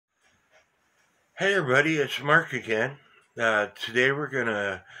Hey everybody, it's Mark again. Today we're going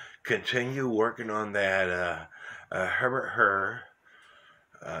to continue working on that Hubert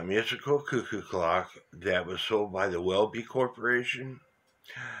Herr musical cuckoo clock that was sold by the Welby Corporation.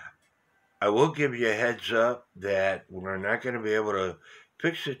 I will give you a heads up that we're not going to be able to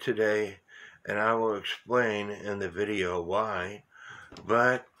fix it today, and I will explain in the video why.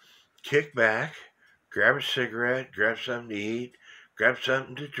 But kick back, grab a cigarette, grab something to eat, grab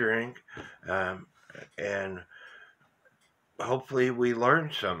something to drink, and hopefully we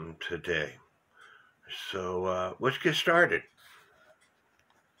learned something today. So let's get started.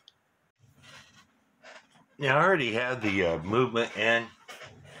 Now, I already had the movement in,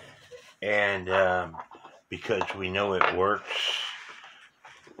 and because we know it works,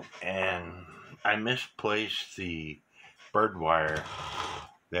 and I misplaced the bird wire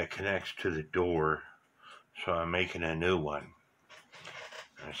that connects to the door, so I'm making a new one.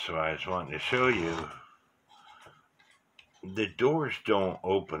 And so I was wanting to show you, the doors don't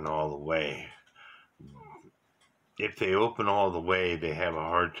open all the way. If they open all the way, they have a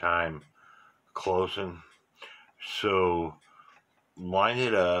hard time closing. So line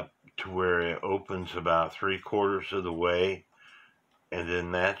it up to where it opens about 3/4 of the way, and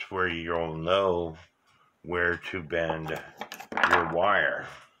then that's where you'll know where to bend your wire.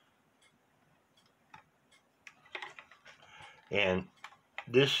 And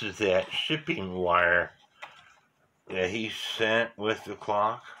this is that shipping wire that he sent with the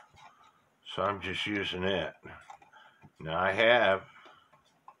clock, so I'm just using it. Now I have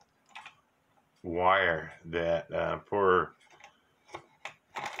wire that for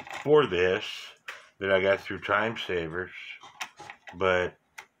this that I got through Time Savers, but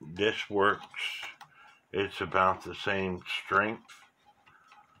this works. It's about the same strength,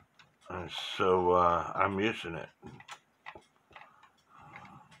 so I'm using it.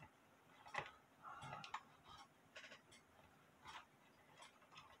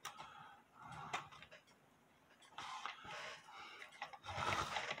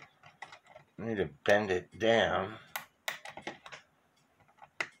 I need to bend it down.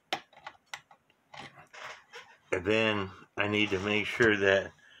 And then I need to make sure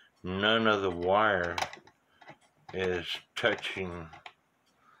that none of the wire is touching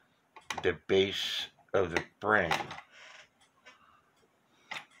the base of the spring.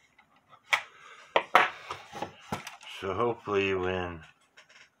 So hopefully when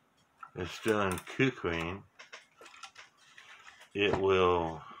it's done cuckooing, it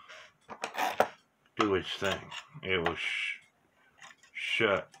will do its thing. It will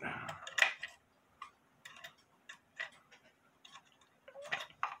shut.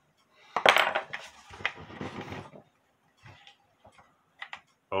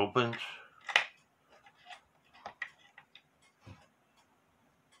 Opens.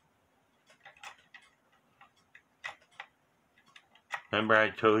 Remember I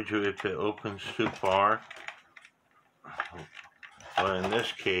told you if it opens too far? Well, in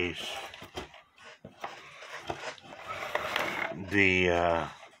this case, the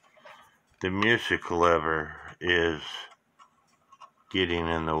music lever is getting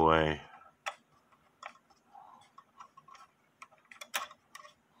in the way.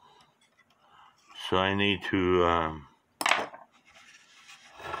 So I need to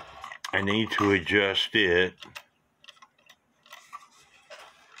adjust it.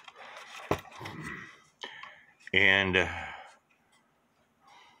 And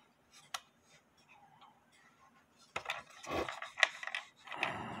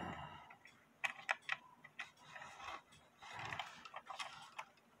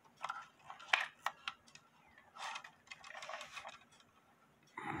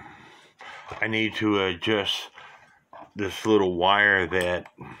I need to adjust this little wire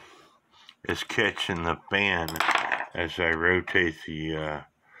that is catching the fan as I rotate the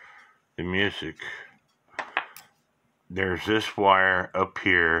music. There's this wire up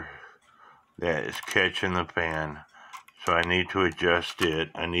here that is catching the fan, so I need to adjust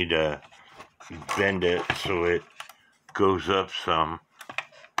it. I need to bend it so it goes up some.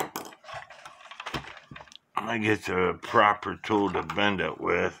 I get the proper tool to bend it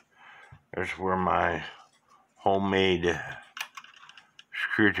with. There's where my homemade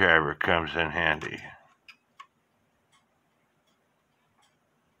screwdriver comes in handy.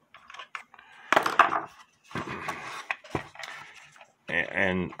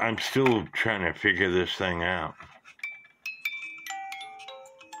 And I'm still trying to figure this thing out.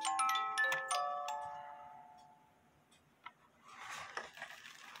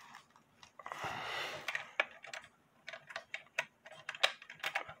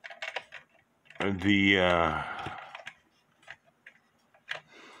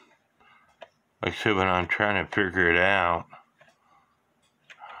 Like I said, when I'm trying to figure it out,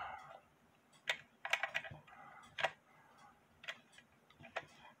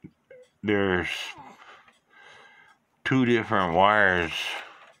 there's two different wires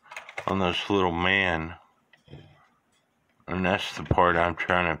on this little man, and that's the part I'm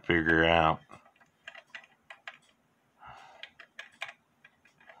trying to figure out.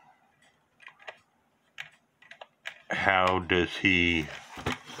 How does he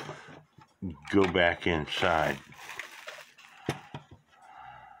go back inside?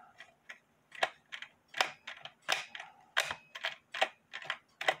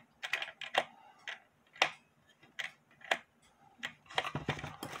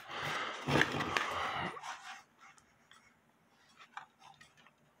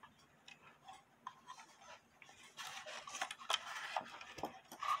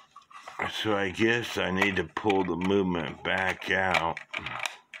 So I guess I need to pull the movement back out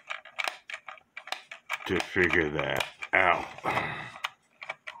to figure that out.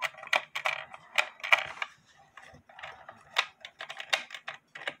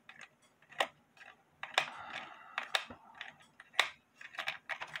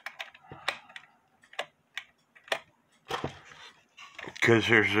 Because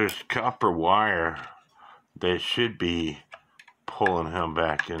there's this copper wire that should be pulling him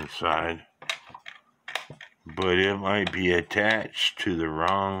back inside, but it might be attached to the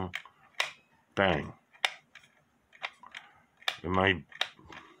wrong thing. It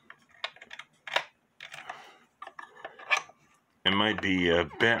might be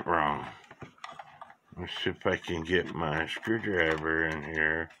bent wrong. Let's see if I can get my screwdriver in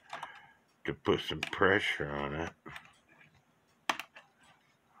here to put some pressure on it.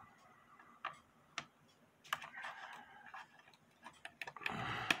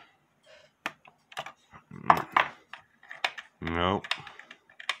 Nope.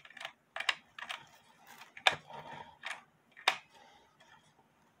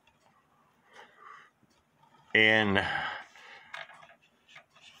 And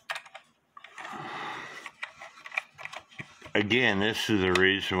again, this is the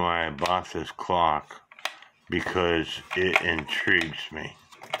reason why I bought this clock, because it intrigues me.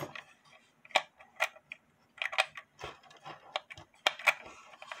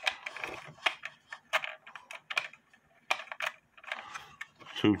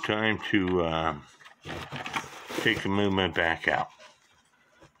 So time to take the movement back out.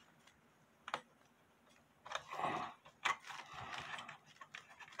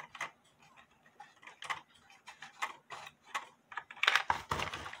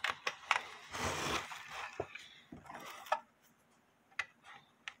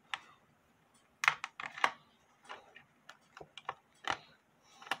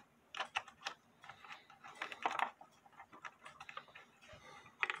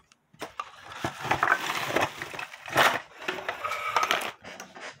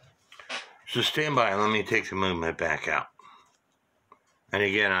 So stand by and let me take the movement back out. And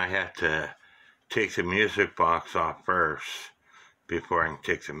again, I have to take the music box off first before I can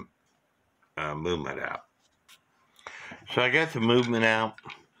take the movement out. So I got the movement out,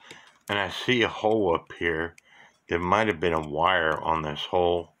 and I see a hole up here. There might have been a wire on this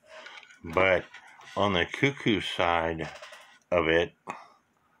hole, but on the Cuckoo side of it,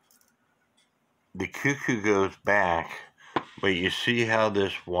 the Cuckoo goes back, but you see how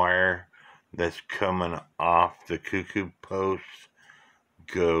this wire that's coming off the Cuckoo post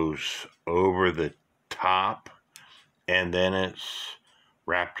goes over the top, and then it's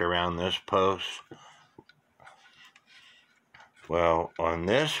wrapped around this post. Well, on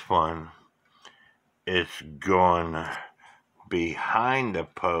this one, it's going behind the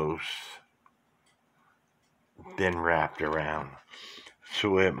post, then wrapped around.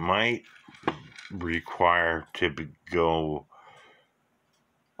 So it might require to go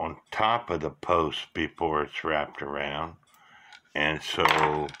on top of the post before it's wrapped around. And so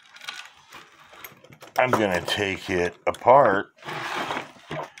I'm going to take it apart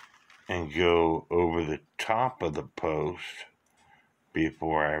and go over the top of the post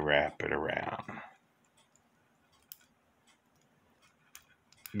before I wrap it around.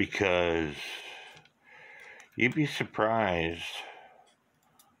 Because you'd be surprised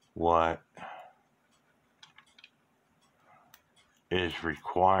what is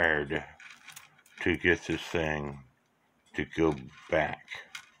required to get this thing to go back.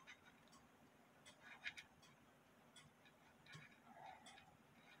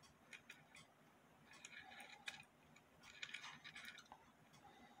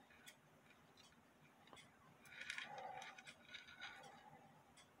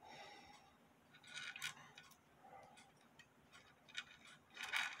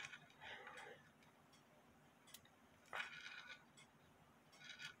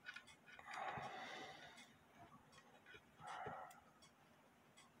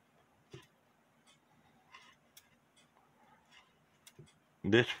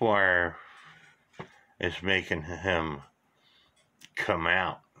 this wire is making him come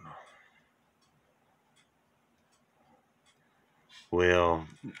out. Well,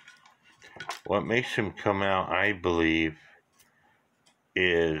 what makes him come out, I believe,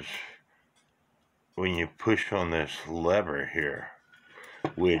 is when you push on this lever here,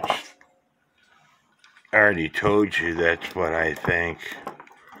 which I already told you that's what I think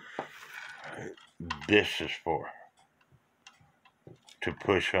this is for, to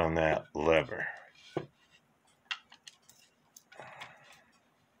push on that lever.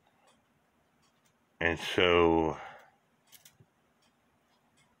 And so,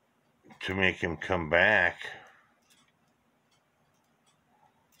 to make him come back,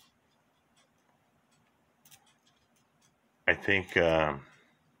 I think I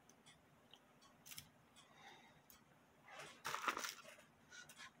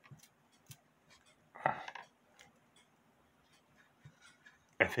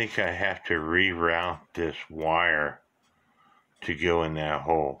have to reroute this wire to go in that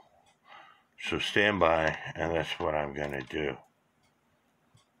hole. So stand by, and that's what I'm going to do.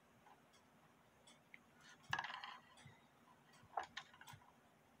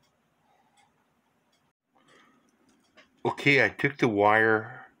 Okay, I took the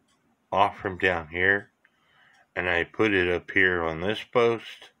wire off from down here, and I put it up here on this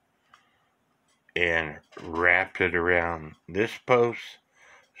post, and wrapped it around this post.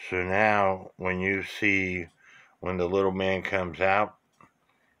 So now, when you see, when the little man comes out,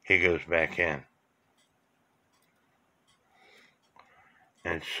 he goes back in.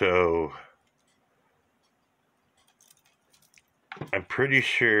 And so, I'm pretty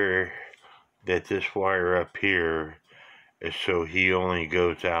sure that this wire up here is so he only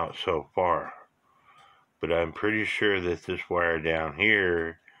goes out so far. But I'm pretty sure that this wire down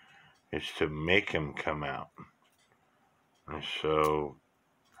here is to make him come out. And so,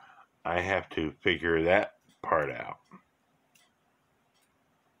 I have to figure that part out.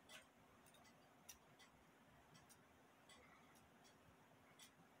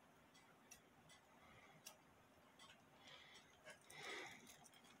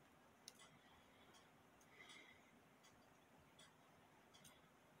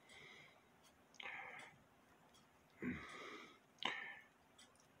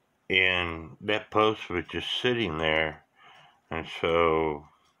 And that post was just sitting there, and so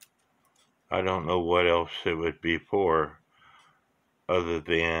I don't know what else it would be for other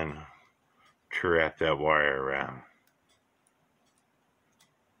than to wrap that wire around.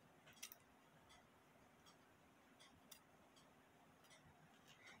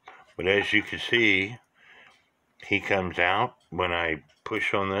 But as you can see, he comes out when I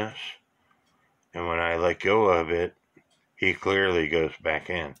push on this, and when I let go of it, he clearly goes back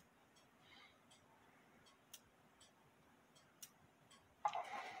in.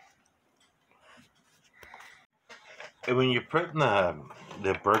 And when you're putting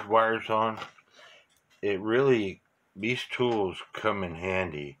the bird wires on, it really, these tools come in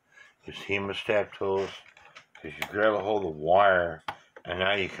handy. These hemostat tools, because you grab a hold of the wire, and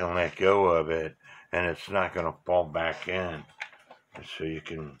now you can let go of it, and it's not going to fall back in. And so you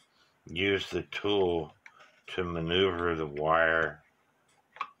can use the tool to maneuver the wire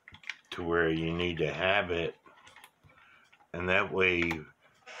to where you need to have it. And that way,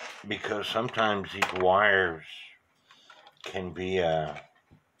 because sometimes these wires can be a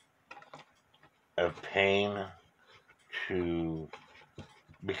pain to,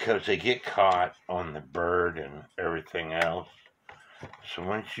 because they get caught on the bird and everything else. So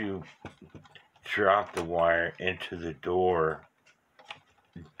once you drop the wire into the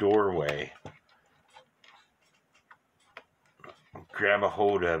doorway, grab a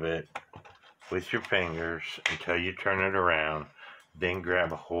hold of it with your fingers until you turn it around, then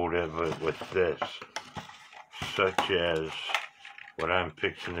grab a hold of it with this, such as what I'm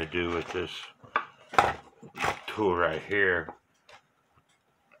fixing to do with this tool right here.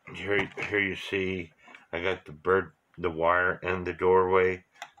 Here you see I got the wire in the doorway.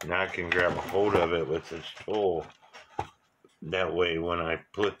 Now I can grab a hold of it with this tool. That way when I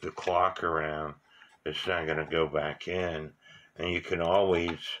flip the clock around, it's not going to go back in. And you can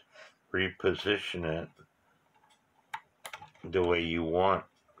always reposition it the way you want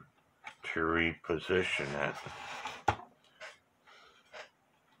to reposition it.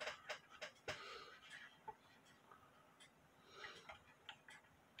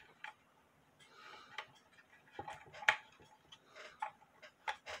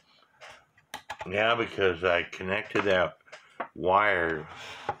 Now, because I connected that wire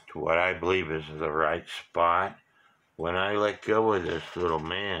to what I believe is the right spot, when I let go of this little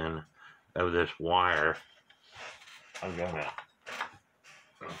man, of this wire, I'm gonna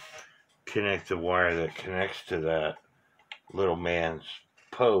connect the wire that connects to that little man's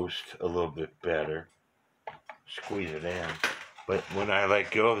post a little bit better. Squeeze it in. But when I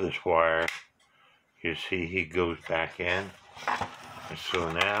let go of this wire, you see he goes back in. And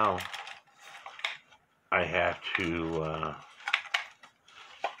so now I have to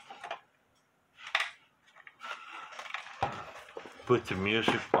put the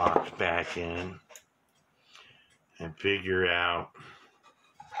music box back in and figure out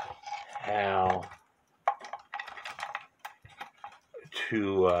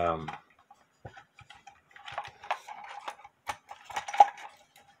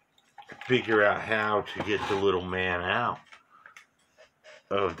how to get the little man out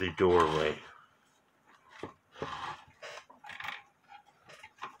of the doorway.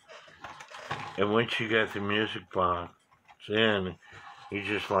 And once you got the music box in, you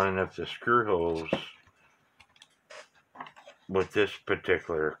just line up the screw holes with this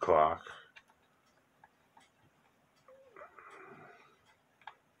particular clock.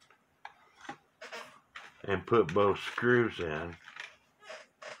 And put both screws in.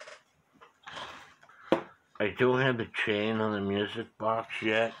 I don't have the chain on the music box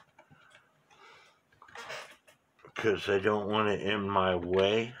yet because I don't want it in my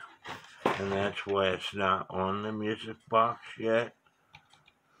way, and that's why it's not on the music box yet.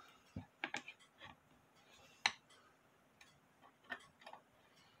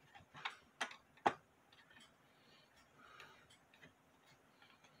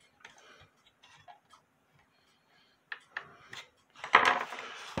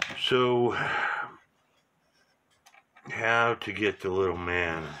 So, how to get the little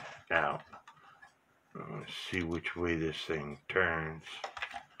man out? Let's see which way this thing turns.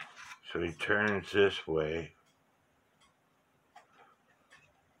 So he turns this way.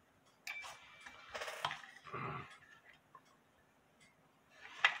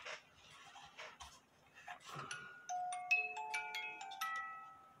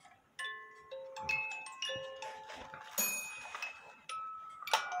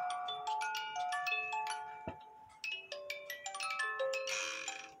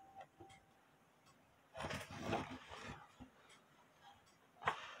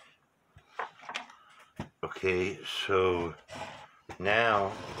 Okay, so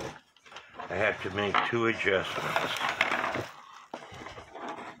now I have to make two adjustments.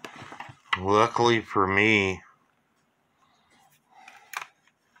 Luckily for me,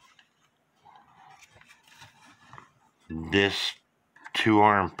 this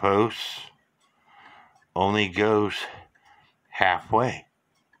 2-arm post only goes halfway.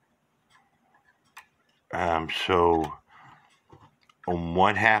 So on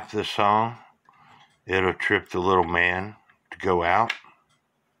one half of the song, it'll trip the little man to go out.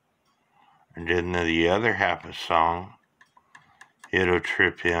 And then the other half of the song, it'll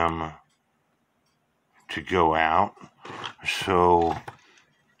trip him to go out. So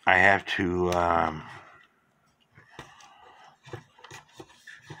I have to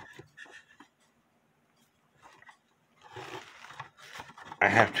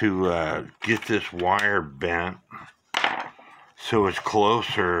get this wire bent so it's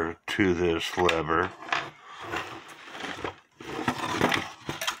closer to this lever.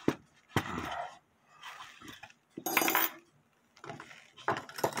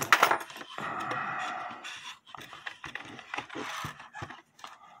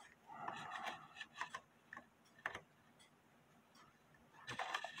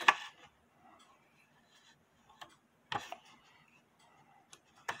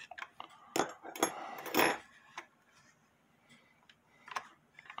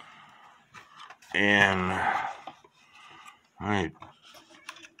 And I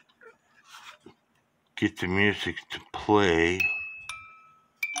get the music to play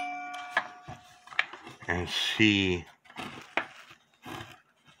and see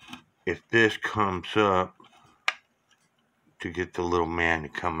if this comes up to get the little man to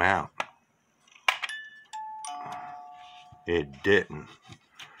come out. It didn't.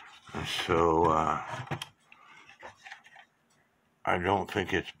 So I don't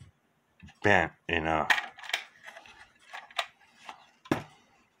think it's bent enough.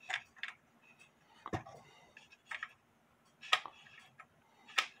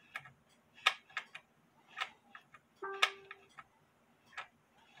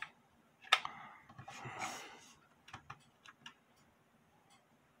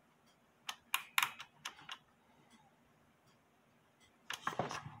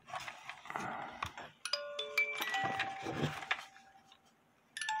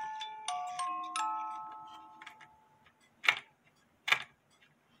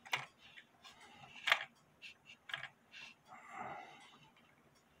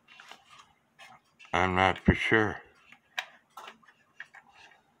 I'm not for sure.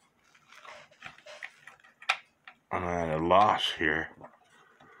 I'm at a loss here.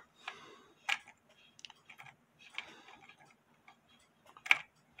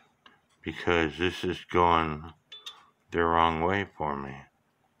 Because this is going the wrong way for me.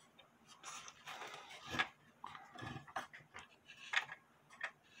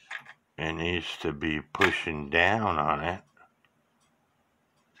 It needs to be pushing down on it,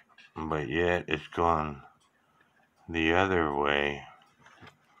 but yet it's going the other way.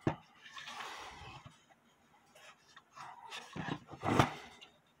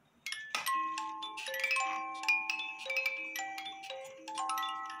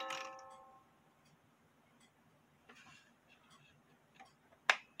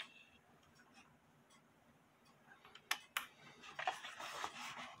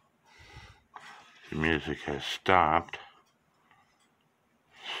 The music has stopped.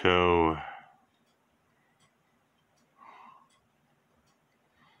 So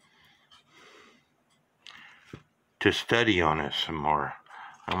to study on it some more,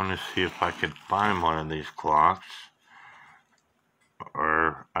 I'm going to see if I can find one of these clocks,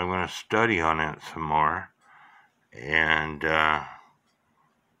 or I'm going to study on it some more and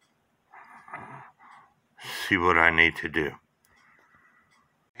see what I need to do.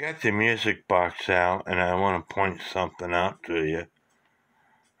 I got the music box out and I want to point something out to you.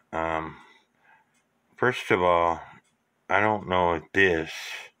 First of all, I don't know if this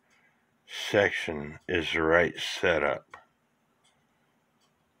section is the right setup.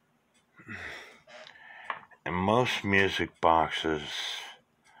 In most music boxes,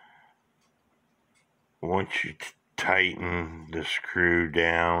 once you tighten the screw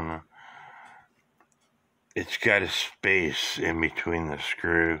down, it's got a space in between the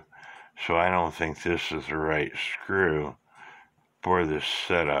screw, so I don't think this is the right screw for this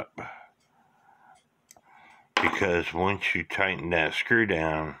setup. Because once you tighten that screw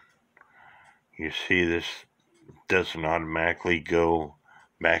down, you see this doesn't automatically go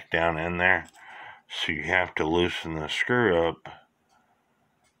back down in there, so you have to loosen the screw up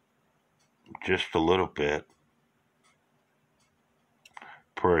just a little bit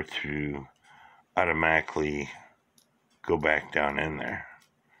for it to automatically go back down in there,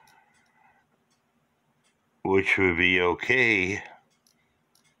 which would be okay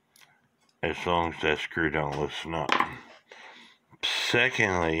as long as that screw don't loosen up.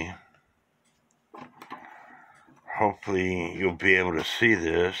 Secondly, hopefully you'll be able to see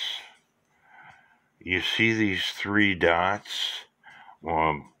this. You see these 3 dots,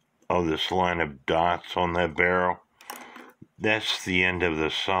 this line of dots on that barrel? That's the end of the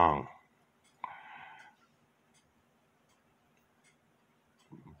song.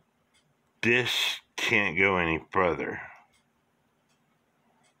 This can't go any further.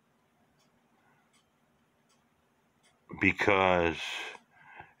 Because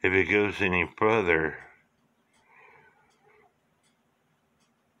if it goes any further,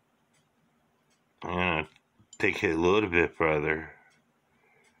 I'm going to take it a little bit further.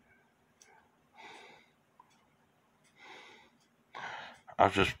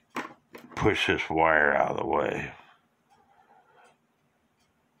 I'll just push this wire out of the way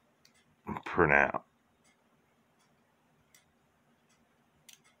for now.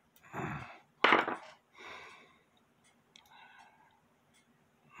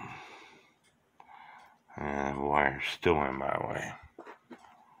 And the wire's still in my way.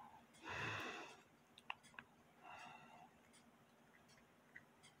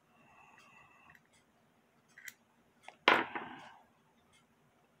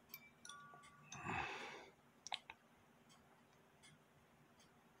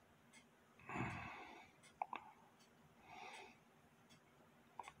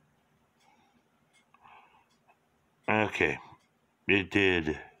 Okay, it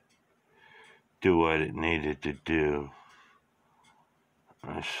did do what it needed to do.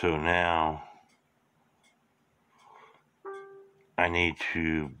 So now I need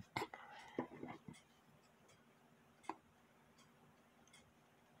to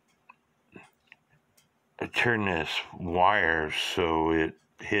turn this wire so it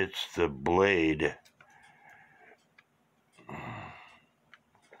hits the blade.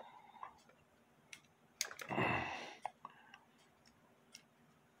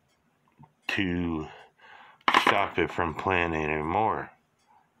 To stop it from playing anymore.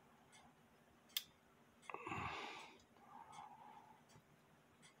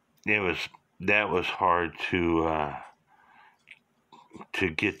 That was hard to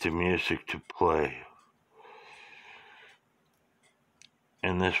get the music to play.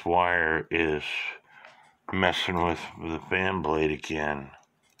 And this wire is messing with the fan blade again.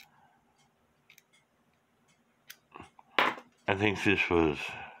 I think this was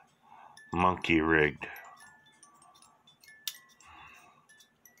monkey rigged.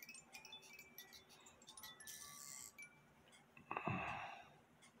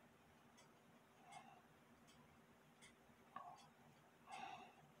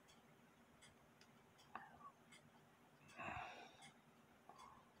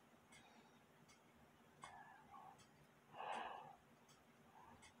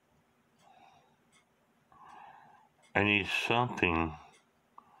 I need something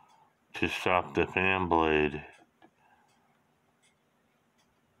to stop the fan blade,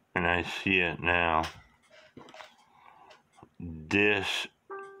 and I see it now. This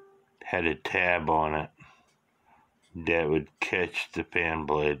had a tab on it that would catch the fan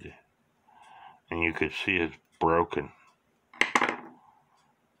blade, and you could see it's broken.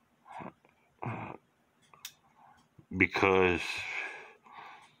 Because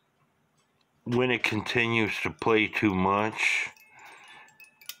when it continues to play too much,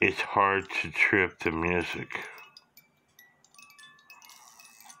 it's hard to trip the music.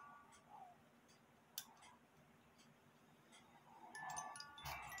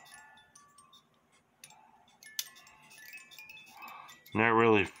 Not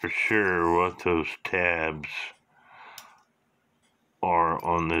really for sure what those tabs are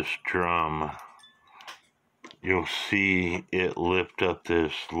on this drum. You'll see it lift up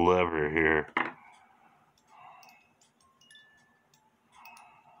this lever here.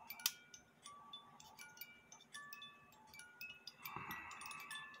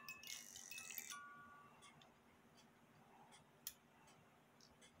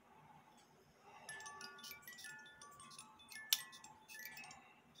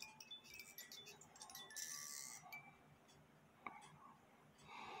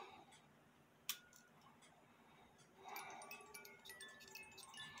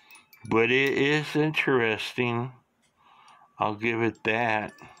 But it is interesting. I'll give it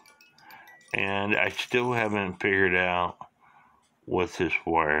that. And I still haven't figured out what this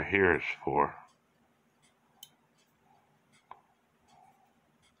wire here is for.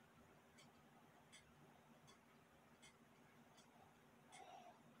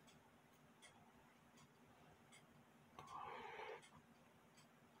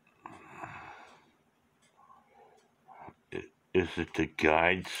 Is it to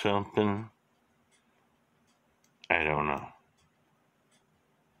guide something? I don't know.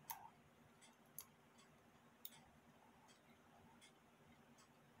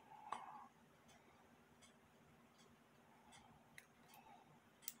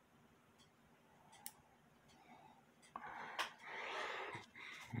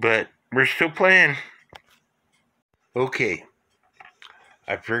 But we're still playing. Okay.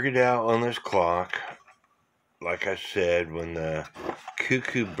 I figured out on this clock, like I said, when the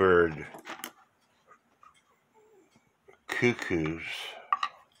cuckoo bird cuckoos,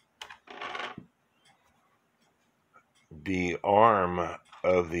 the arm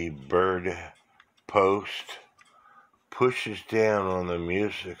of the bird post pushes down on the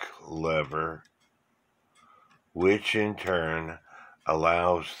music lever, which in turn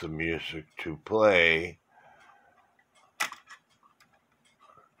allows the music to play.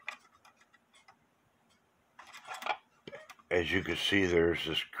 As you can see, there's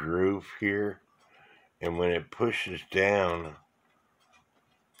this groove here, and when it pushes down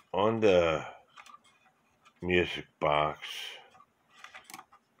on the music box,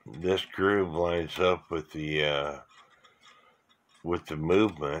 this groove lines up with the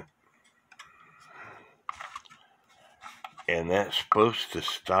movement, and that's supposed to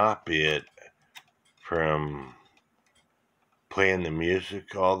stop it from playing the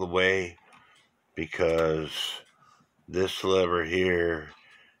music all the way, because this lever here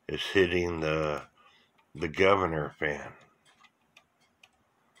is hitting the governor fan.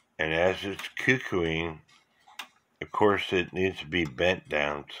 And as it's cuckooing, of course it needs to be bent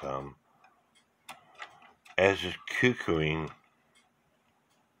down some. As it's cuckooing,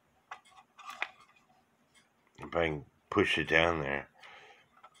 if I can push it down there,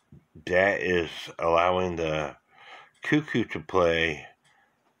 that is allowing the cuckoo to play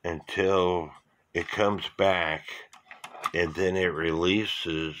until it comes back, and then it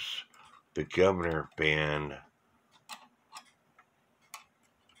releases the governor band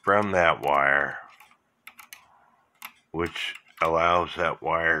from that wire, which allows that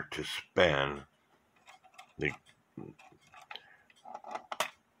wire to spin.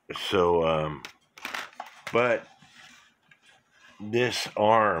 But this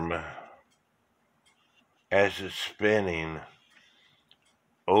arm, as it's spinning,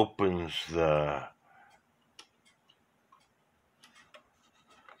 opens the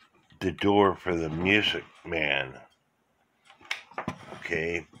door for the music man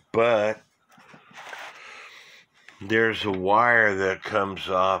okay, but there's a wire that comes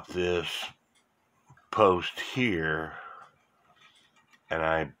off this post here, and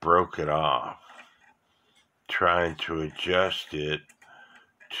I broke it off trying to adjust it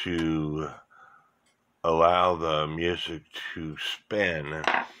to allow the music to spin.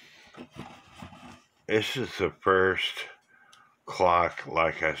 This is the first clock,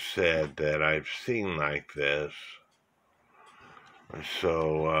 like I said, that I've seen like this.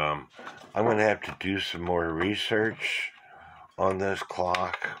 So I'm going to have to do some more research on this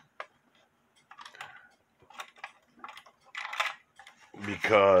clock,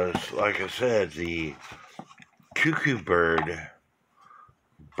 because, like I said, the Cuckoo bird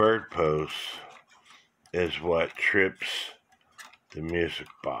post is what trips the music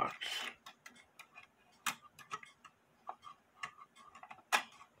box.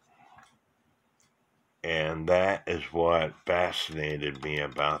 And that is what fascinated me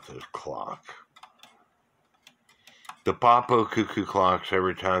about this clock. The Popo Cuckoo clocks,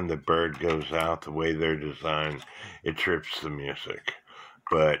 every time the bird goes out, the way they're designed, it trips the music.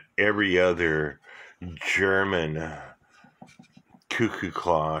 But every other German cuckoo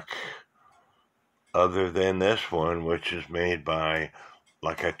clock, other than this one, which is made by,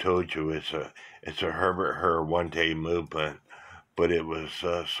 like I told you, it's a Hubert Herr one-day movement, but it was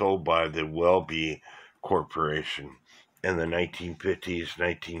sold by the Welby Corporation in the 1950s,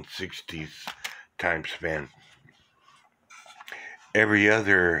 1960s time span. Every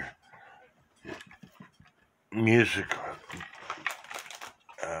other music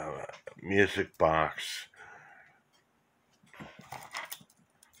box,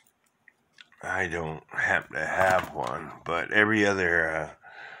 I don't happen to have one, but every other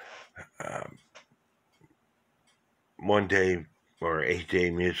one-day or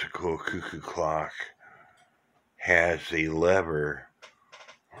 8-day musical cuckoo clock has a lever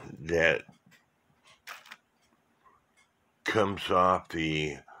that comes off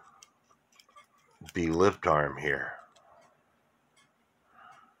the lift arm here.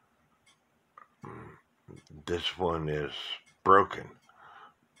 This one is broken,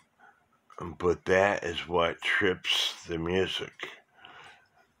 but that is what trips the music,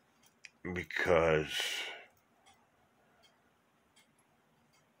 because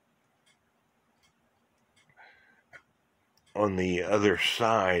on the other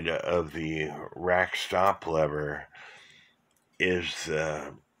side of the rack stop lever is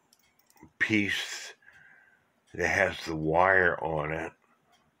the piece that has the wire on it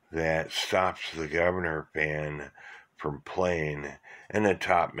that stops the governor fan from playing, and the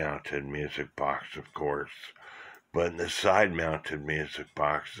top mounted music box, of course. But in the side mounted music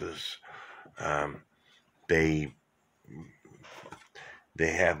boxes, they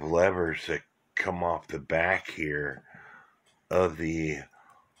have levers that come off the back here of the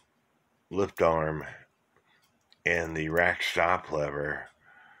lift arm and the rack stop lever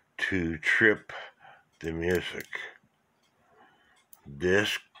to trip the music.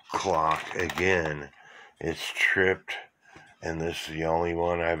 This clock, again, is tripped, and this is the only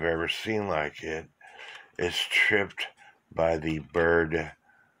one I've ever seen like it. It's tripped by the bird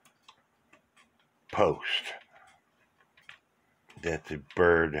post that the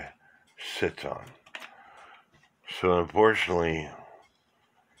bird sits on. So unfortunately,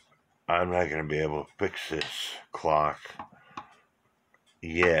 I'm not going to be able to fix this clock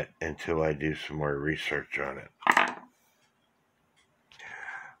yet until I do some more research on it.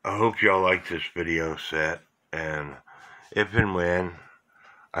 I hope y'all like this video set, and if and when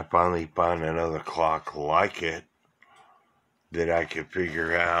I finally find another clock like it that I can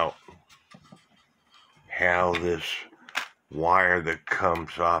figure out how this wire that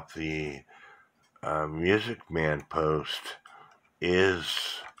comes off the Music Man post is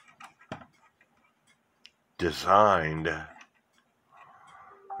designed,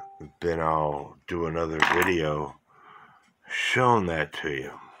 then I'll do another video showing that to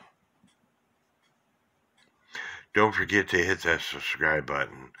you. Don't forget to hit that subscribe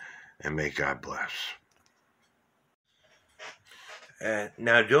button, and may God bless.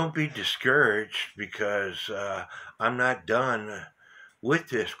 Now, don't be discouraged, because I'm not done with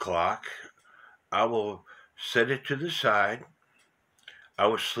this clock. I will set it to the side. I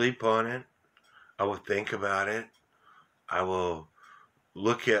will sleep on it. I will think about it. I will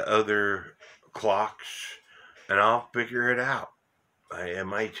look at other clocks, and I'll figure it out. It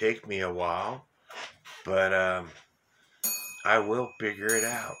might take me a while, but I will figure it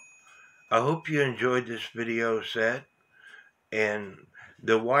out. I hope you enjoyed this video set, and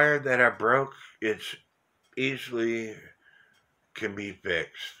the wire that I broke, it's easily can be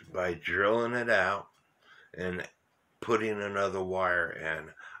fixed by drilling it out and putting another wire in.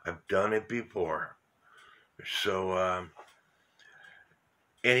 I've done it before. So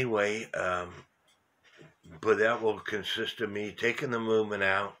anyway, but that will consist of me taking the movement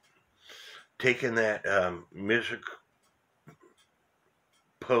out, taking that music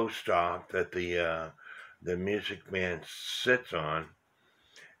post off that the music man sits on,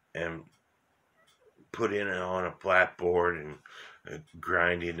 and putting it on a flat board and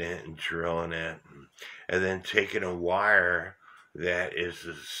grinding it and drilling it, and then taking a wire that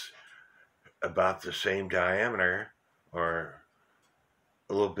is about the same diameter or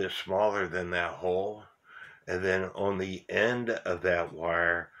a little bit smaller than that hole, and then on the end of that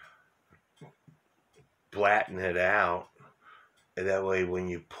wire flatten it out, and that way when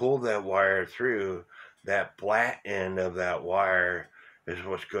you pull that wire through, that flat end of that wire is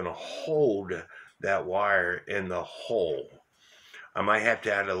what's going to hold that wire in the hole. I might have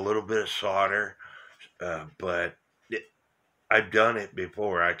to add a little bit of solder, but I've done it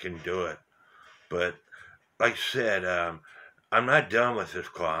before. I can do it. But like I said, I'm not done with this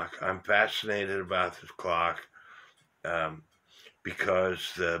clock. I'm fascinated about this clock because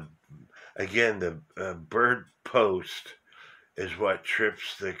the bird post is what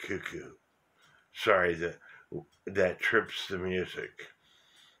trips the cuckoo. Sorry, that trips the music.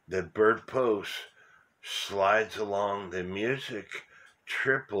 The bird post slides along the music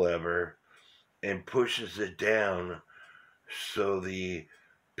trip lever and pushes it down so the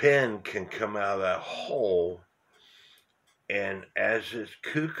pin can come out of that hole, and as it's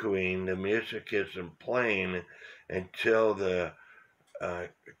cuckooing, the music isn't playing until the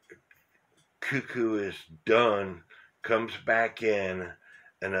cuckoo is done, comes back in,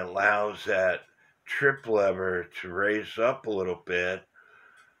 and allows that trip lever to raise up a little bit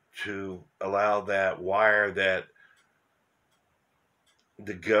to allow that wire that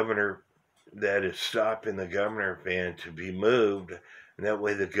the governor that is stopping the governor fan to be moved, and that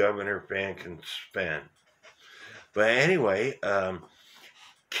way the governor fan can spin. But anyway,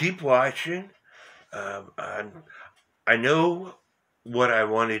 keep watching. I know what I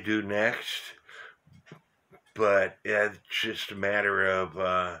want to do next, but it's just a matter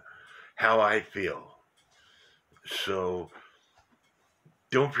of how I feel. So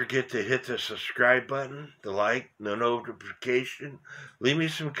don't forget to hit the subscribe button, the like, the notification. Leave me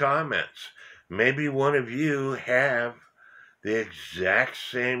some comments. Maybe one of you have the exact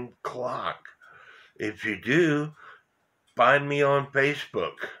same clock. If you do, find me on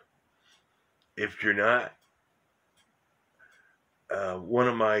Facebook. If you're not, one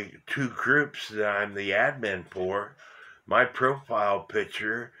of my 2 groups that I'm the admin for, my profile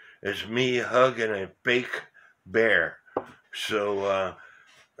picture is me hugging a fake bear. So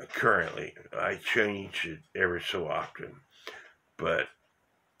currently, I change it every so often. But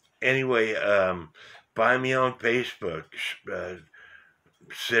anyway, find me on Facebook.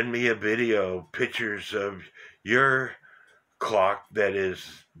 Send me a video, pictures of your clock that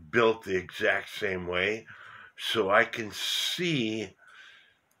is built the exact same way, so I can see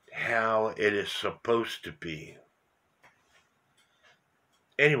how it is supposed to be.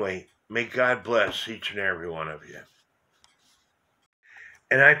 Anyway, may God bless each and every one of you.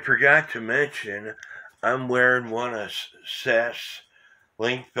 And I forgot to mention, I'm wearing one of Seth's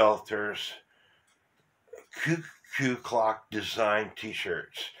Linkfelter's Cuckoo Clock Design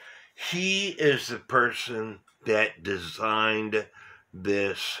t-shirts. He is the person that designed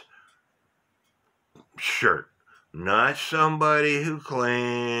this shirt, not somebody who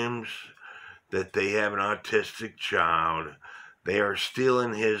claims that they have an autistic child. They are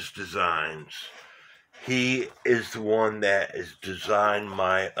stealing his designs. He is the one that has designed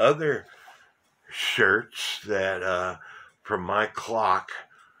my other shirts that from my clock,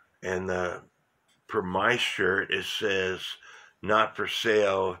 and for my shirt it says not for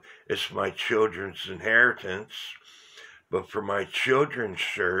sale, it's my children's inheritance. But for my children's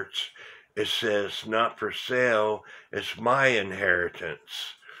shirts it says not for sale, it's my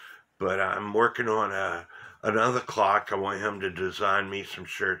inheritance. But I'm working on another clock I want him to design me some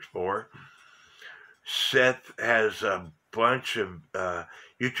shirts for. Seth has a bunch of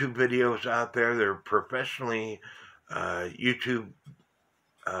YouTube videos out there. They're professionally YouTube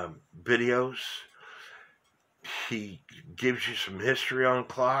videos. He gives you some history on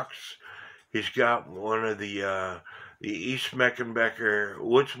clocks. He's got one of the East Meckenbecker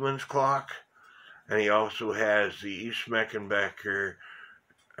Woodsman's clock, and he also has the East Meckenbecker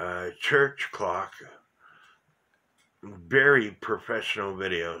church clock. Very professional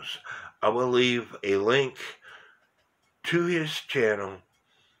videos. I will leave a link to his channel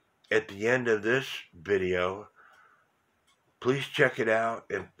at the end of this video. Please check it out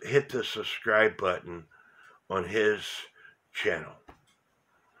and hit the subscribe button on his channel.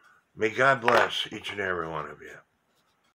 May God bless each and every one of you.